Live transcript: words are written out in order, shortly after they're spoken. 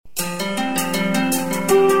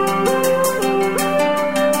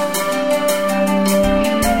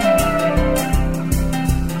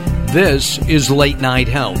This is Late Night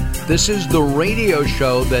Health. This is the radio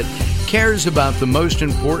show that cares about the most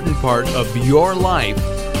important part of your life,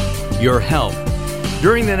 your health.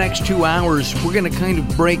 During the next 2 hours, we're going to kind of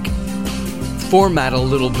break format a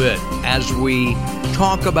little bit as we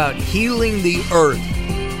talk about healing the earth.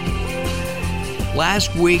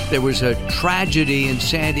 Last week, there was a tragedy in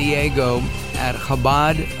San Diego at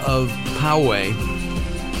Chabad of Poway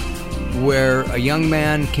where a young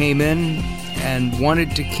man came in and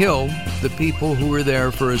wanted to kill the people who were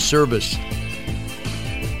there for a service.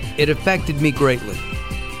 It affected me greatly.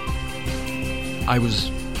 I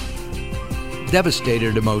was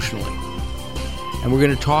devastated emotionally. And we're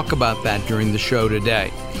going to talk about that during the show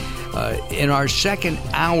today. In our second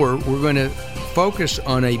hour, we're going to focus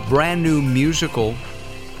on a brand new musical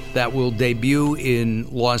that will debut in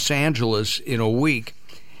Los Angeles in a week.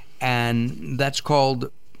 And that's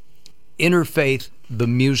called Interfaith the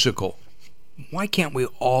Musical. Why can't we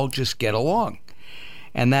all just get along?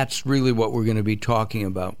 And that's really what we're going to be talking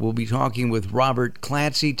about. We'll be talking with Robert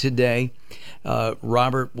Clancy today.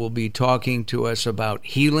 Robert will be talking to us about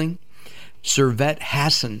healing. Servet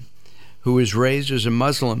Hassan, who is raised as a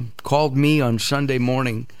Muslim, called me on Sunday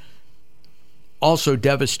morning, also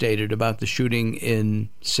devastated about the shooting in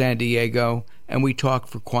San Diego, and we talked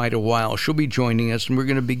for quite a while. She'll be joining us, and we're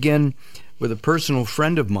going to begin with a personal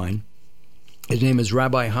friend of mine. His name is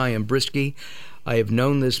Rabbi Chaim Bryski. I have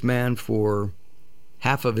known this man for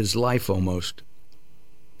half of his life almost.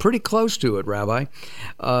 Pretty close to it, Rabbi.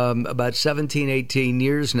 About 17, 18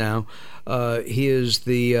 years now. He is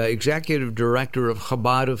the executive director of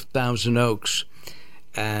Chabad of Thousand Oaks,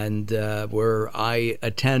 and where I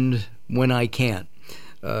attend when I can.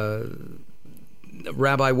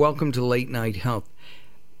 Rabbi, welcome to Late Night Health.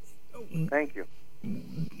 Thank you.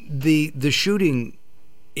 The shooting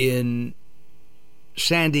in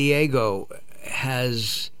San Diego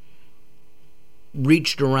has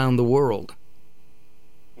reached around the world.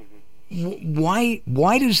 Why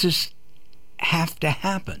does this have to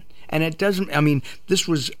happen? And it doesn't, I mean, this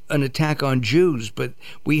was an attack on Jews, but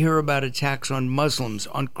we hear about attacks on Muslims,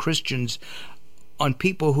 on Christians, on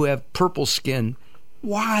people who have purple skin.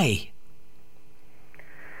 Why?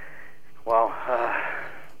 Well, I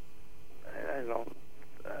don't,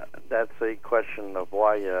 that's a question of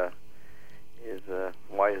why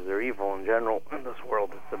is there evil in general in this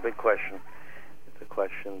world? It's a big question. It's a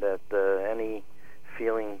question that any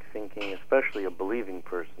feeling, thinking, especially a believing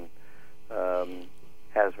person,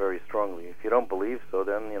 has very strongly. If you don't believe, so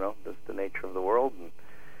then, that's the nature of the world, and,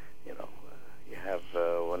 you have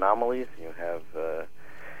anomalies, you have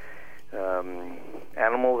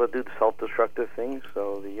animals that do self-destructive things,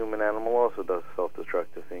 so the human animal also does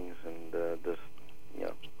self-destructive things, and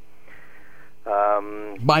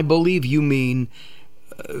by believe, you mean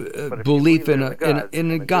belief in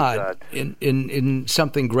a God, in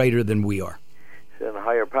something greater than we are. In a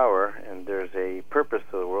higher power, and there's a purpose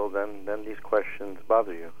to the world, then these questions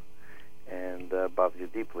bother you, and bother you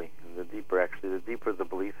deeply. And the deeper the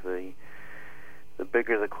belief, the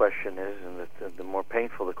bigger the question is, and the more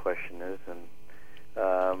painful the question is. And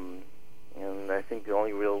I think the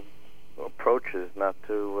only real approach is not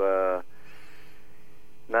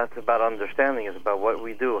about understanding. It's about what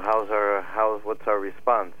we do. What's our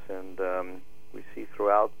response? And we see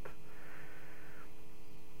throughout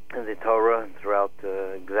in the Torah and throughout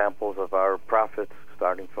examples of our prophets,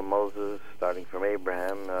 starting from Moses, starting from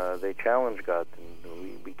Abraham, they challenge God,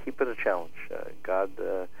 and we keep it a challenge. God,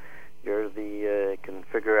 you're can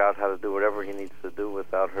figure out how to do whatever He needs to do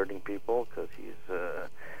without hurting people, because He's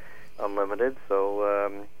unlimited. So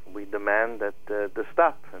we demand that this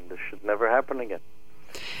stop, and this should never happen again.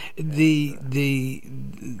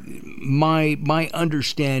 My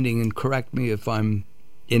understanding, and correct me if I'm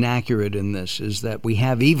inaccurate in this, is that we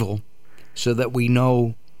have evil so that we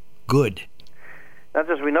know good. Not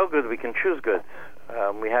just we know good, we can choose good.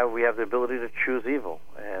 We have the ability to choose evil,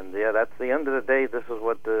 and that's the end of the day. This is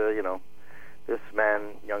what this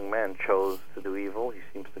young man chose to do evil. He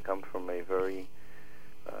seems to come from a very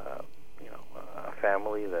a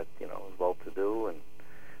family that is well-to-do, and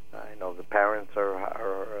I know the parents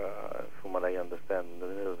are from what I understand, the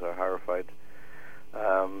news, are horrified.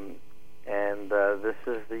 And this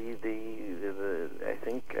is the I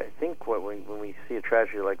think when we see a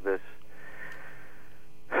tragedy like this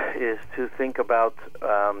is to think about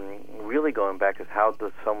really going back is how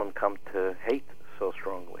does someone come to hate so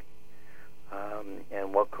strongly,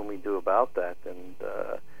 and what can we do about that? And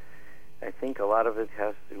I think a lot of it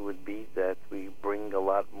would be that we bring a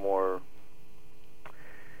lot more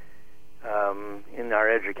in our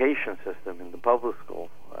education system, in the public school.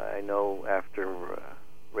 I know after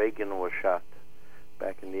Reagan was shot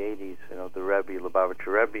back in the 80s. The Rebbe, Lubavitcher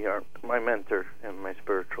Rebbe, my mentor and my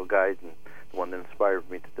spiritual guide, and the one that inspired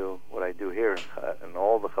me to do what I do here in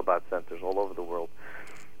all the Chabad centers all over the world,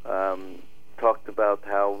 talked about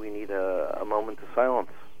how we need a moment of silence,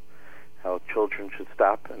 how children should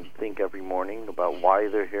stop and think every morning about why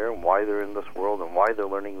they're here and why they're in this world and why they're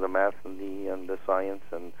learning the math and the science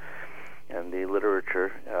and the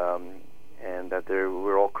literature, and that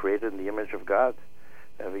we're all created in the image of God.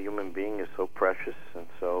 Every human being is so precious and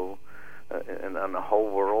so and on the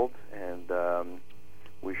whole world, and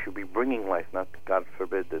we should be bringing life, not, God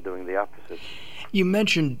forbid, they're doing the opposite. You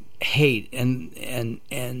mentioned hate, and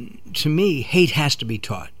to me, hate has to be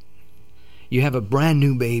taught. You have a brand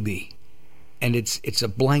new baby, and it's a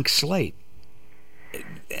blank slate,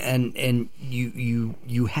 and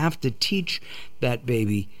you have to teach that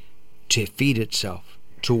baby to feed itself,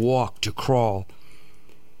 to walk, to crawl,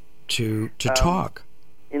 to talk.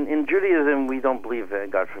 In Judaism, we don't believe that,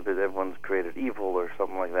 God forbid, everyone's created evil or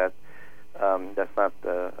something like that. That's not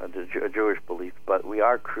a Jewish belief, but we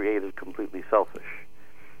are created completely selfish,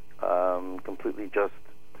 completely just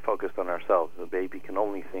focused on ourselves. The baby can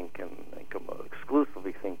only think and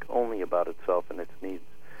exclusively think only about itself and its needs.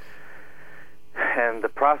 And the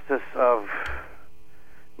process of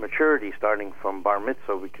maturity, starting from bar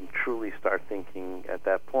mitzvah, we can truly start thinking at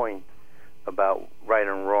that point about right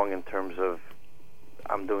and wrong in terms of,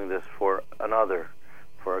 I'm doing this for another,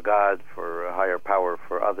 for a God, for a higher power,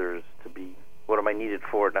 for others to be. What am I needed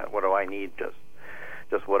for? Not what do I need,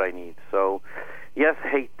 just what I need. So, yes,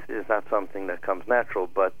 hate is not something that comes natural,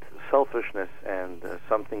 but selfishness and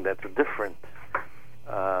something that's different,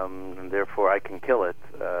 and therefore I can kill it.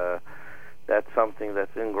 That's something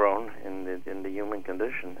that's ingrown in the human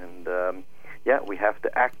condition, and we have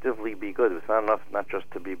to actively be good. It's not enough not just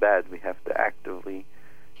to be bad. We have to actively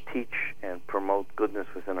teach and promote goodness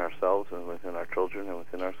within ourselves and within our children and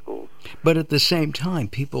within our schools. But at the same time,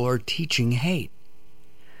 people are teaching hate.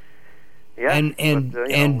 Yeah,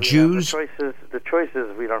 and Jews. The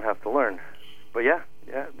choices we don't have to learn. But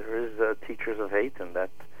there is teachers of hate, and that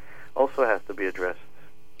also has to be addressed.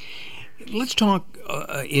 Let's talk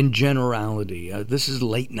in generality. This is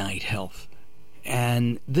late night health,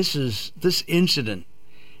 and this incident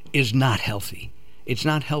is not healthy. It's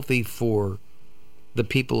not healthy for the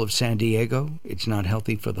people of San Diego. It's not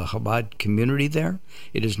healthy for the Chabad community there.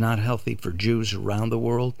 It is not healthy for Jews around the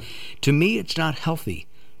world. To me, it's not healthy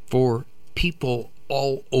for people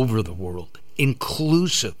all over the world,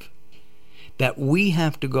 inclusive, that we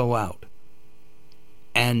have to go out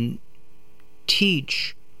and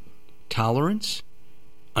teach tolerance,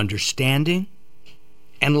 understanding,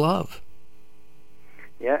 and love.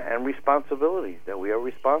 Yeah, and responsibility, that we are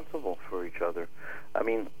responsible for each other. I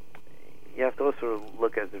mean, you have to also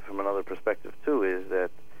look at it from another perspective, too, is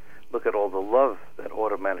that look at all the love that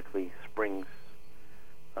automatically springs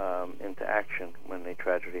into action when a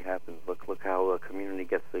tragedy happens. Look how a community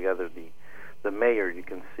gets together. The mayor, you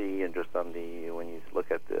can see, and just on when you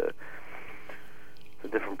look at the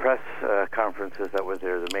different press conferences that were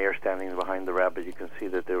there, the mayor standing behind the rabbi, you can see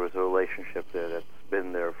that there was a relationship there that's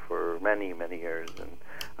been there for many, many years. And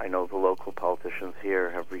I know the local politicians here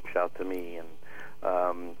have reached out to me, and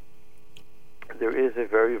there is a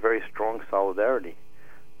very, very strong solidarity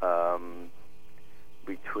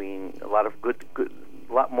between a lot of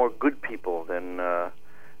a lot more good people than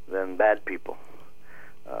bad people,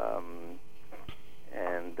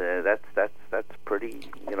 and that's pretty.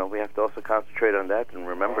 We have to also concentrate on that and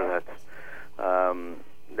remember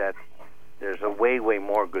that there's a way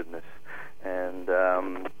more goodness, and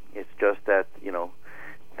it's just that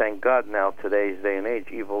thank God now, today's day and age,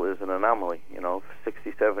 evil is an anomaly.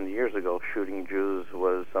 60, 70 years ago, shooting Jews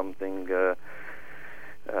was something.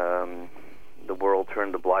 The world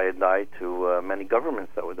turned a blind eye to many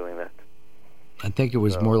governments that were doing that. I think it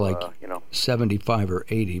was more like 75 or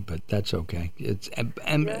 80, but that's okay. It's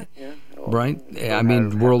right. I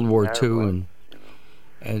mean, World War II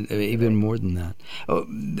and even more than that.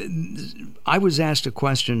 I was asked a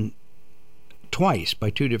question twice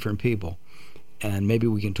by two different people, and maybe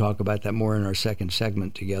we can talk about that more in our second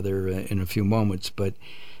segment together in a few moments. But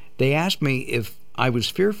they asked me if I was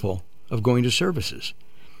fearful of going to services.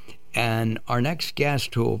 And our next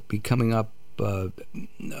guest, who will be coming up a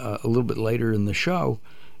little bit later in the show,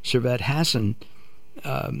 Servet Hassan,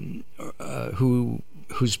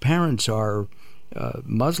 whose parents are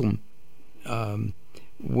Muslim,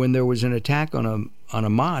 when there was an attack on a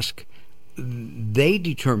mosque, they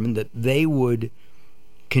determined that they would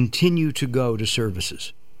continue to go to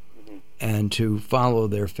services and to follow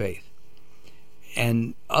their faith.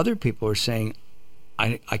 And other people are saying,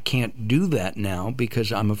 I can't do that now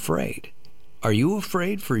because I'm afraid. Are you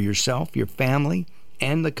afraid for yourself, your family,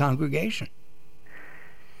 and the congregation?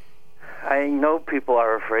 I know people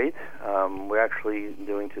are afraid. We're actually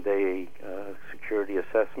doing today a security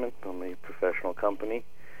assessment from a professional company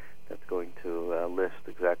that's going to list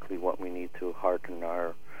exactly what we need to harden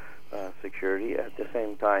our security. At the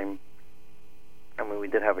same time, we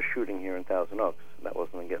did have a shooting here in Thousand Oaks. That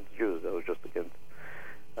wasn't against Jews. That was just against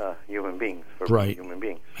human beings, right. Human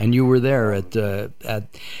beings. And you were there there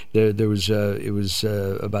was it was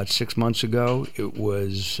about 6 months ago. It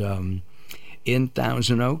was in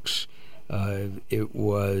Thousand Oaks. It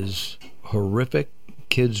was horrific.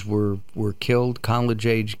 Kids were killed.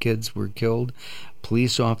 College-age kids were killed.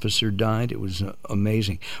 Police officer died. It was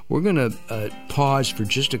amazing. We're going to pause for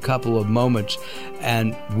just a couple of moments,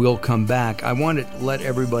 and we'll come back. I want to let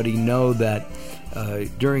everybody know that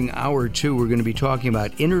during hour 2, we're going to be talking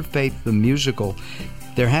about Interfaith the Musical.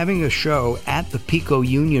 They're having a show at the Pico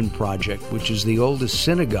Union Project, which is the oldest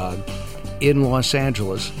synagogue in Los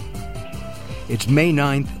Angeles. It's May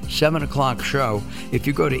 9th, 7 o'clock show. If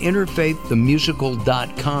you go to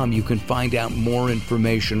interfaiththemusical.com, you can find out more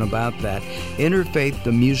information about that.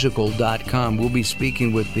 Interfaiththemusical.com. We'll be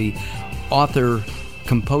speaking with the author,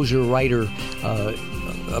 composer, writer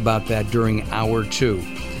about that during hour 2.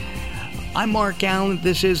 I'm Mark Alyn.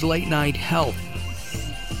 This is Late Night Health.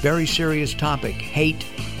 Very serious topic, hate,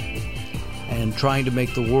 and trying to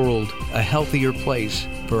make the world a healthier place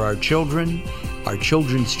for our children, our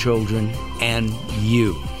children's children, and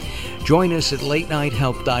you. Join us at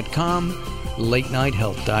latenighthealth.com,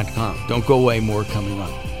 latenighthealth.com. Don't go away, more coming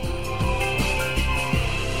up.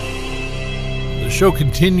 The show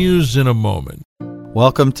continues in a moment.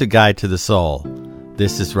 Welcome to Guide to the Soul.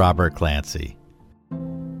 This is Robert Clancy.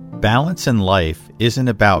 Balance in life isn't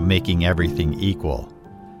about making everything equal.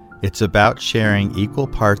 It's about sharing equal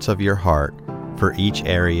parts of your heart for each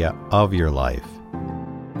area of your life.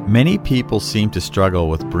 Many people seem to struggle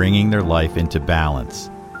with bringing their life into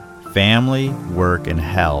balance. Family, work, and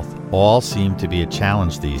health all seem to be a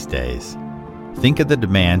challenge these days. Think of the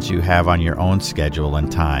demands you have on your own schedule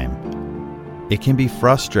and time. It can be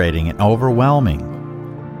frustrating and overwhelming.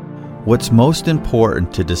 What's most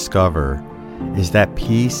important to discover is that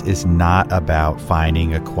peace is not about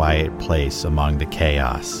finding a quiet place among the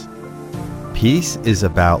chaos. Peace is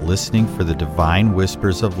about listening for the divine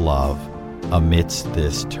whispers of love amidst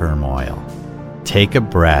this turmoil. Take a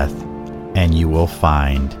breath and you will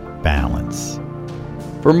find balance.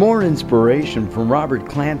 For more inspiration from Robert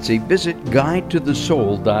Clancy, visit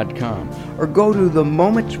guidetothesoul.com or go to the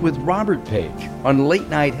Moments with Robert page on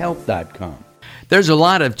latenighthealth.com. There's a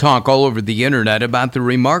lot of talk all over the internet about the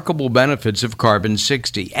remarkable benefits of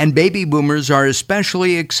Carbon-60, and baby boomers are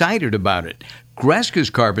especially excited about it. Greska's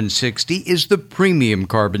Carbon-60 is the premium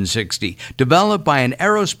Carbon-60, developed by an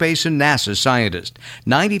aerospace and NASA scientist.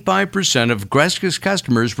 95% of Greska's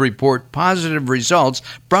customers report positive results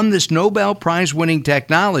from this Nobel Prize-winning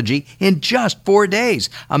technology in just 4 days.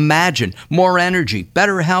 Imagine more energy,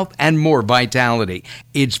 better health, and more vitality.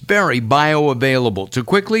 It's very bioavailable to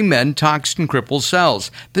quickly mend toxin-crippled cells.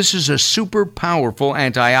 This is a super powerful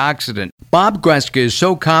antioxidant. Bob Greska is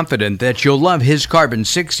so confident that you'll love his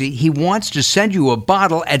Carbon-60, he wants to send you a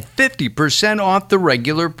bottle at 50% off the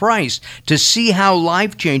regular price to see how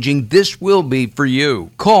life-changing this will be for you.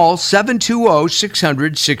 Call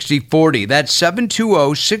 720-600-6040. That's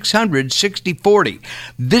 720-600-6040.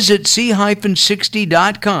 Visit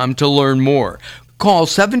c-60.com to learn more. Call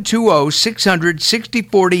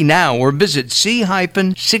 720-600-6040 now or visit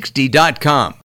c-60.com.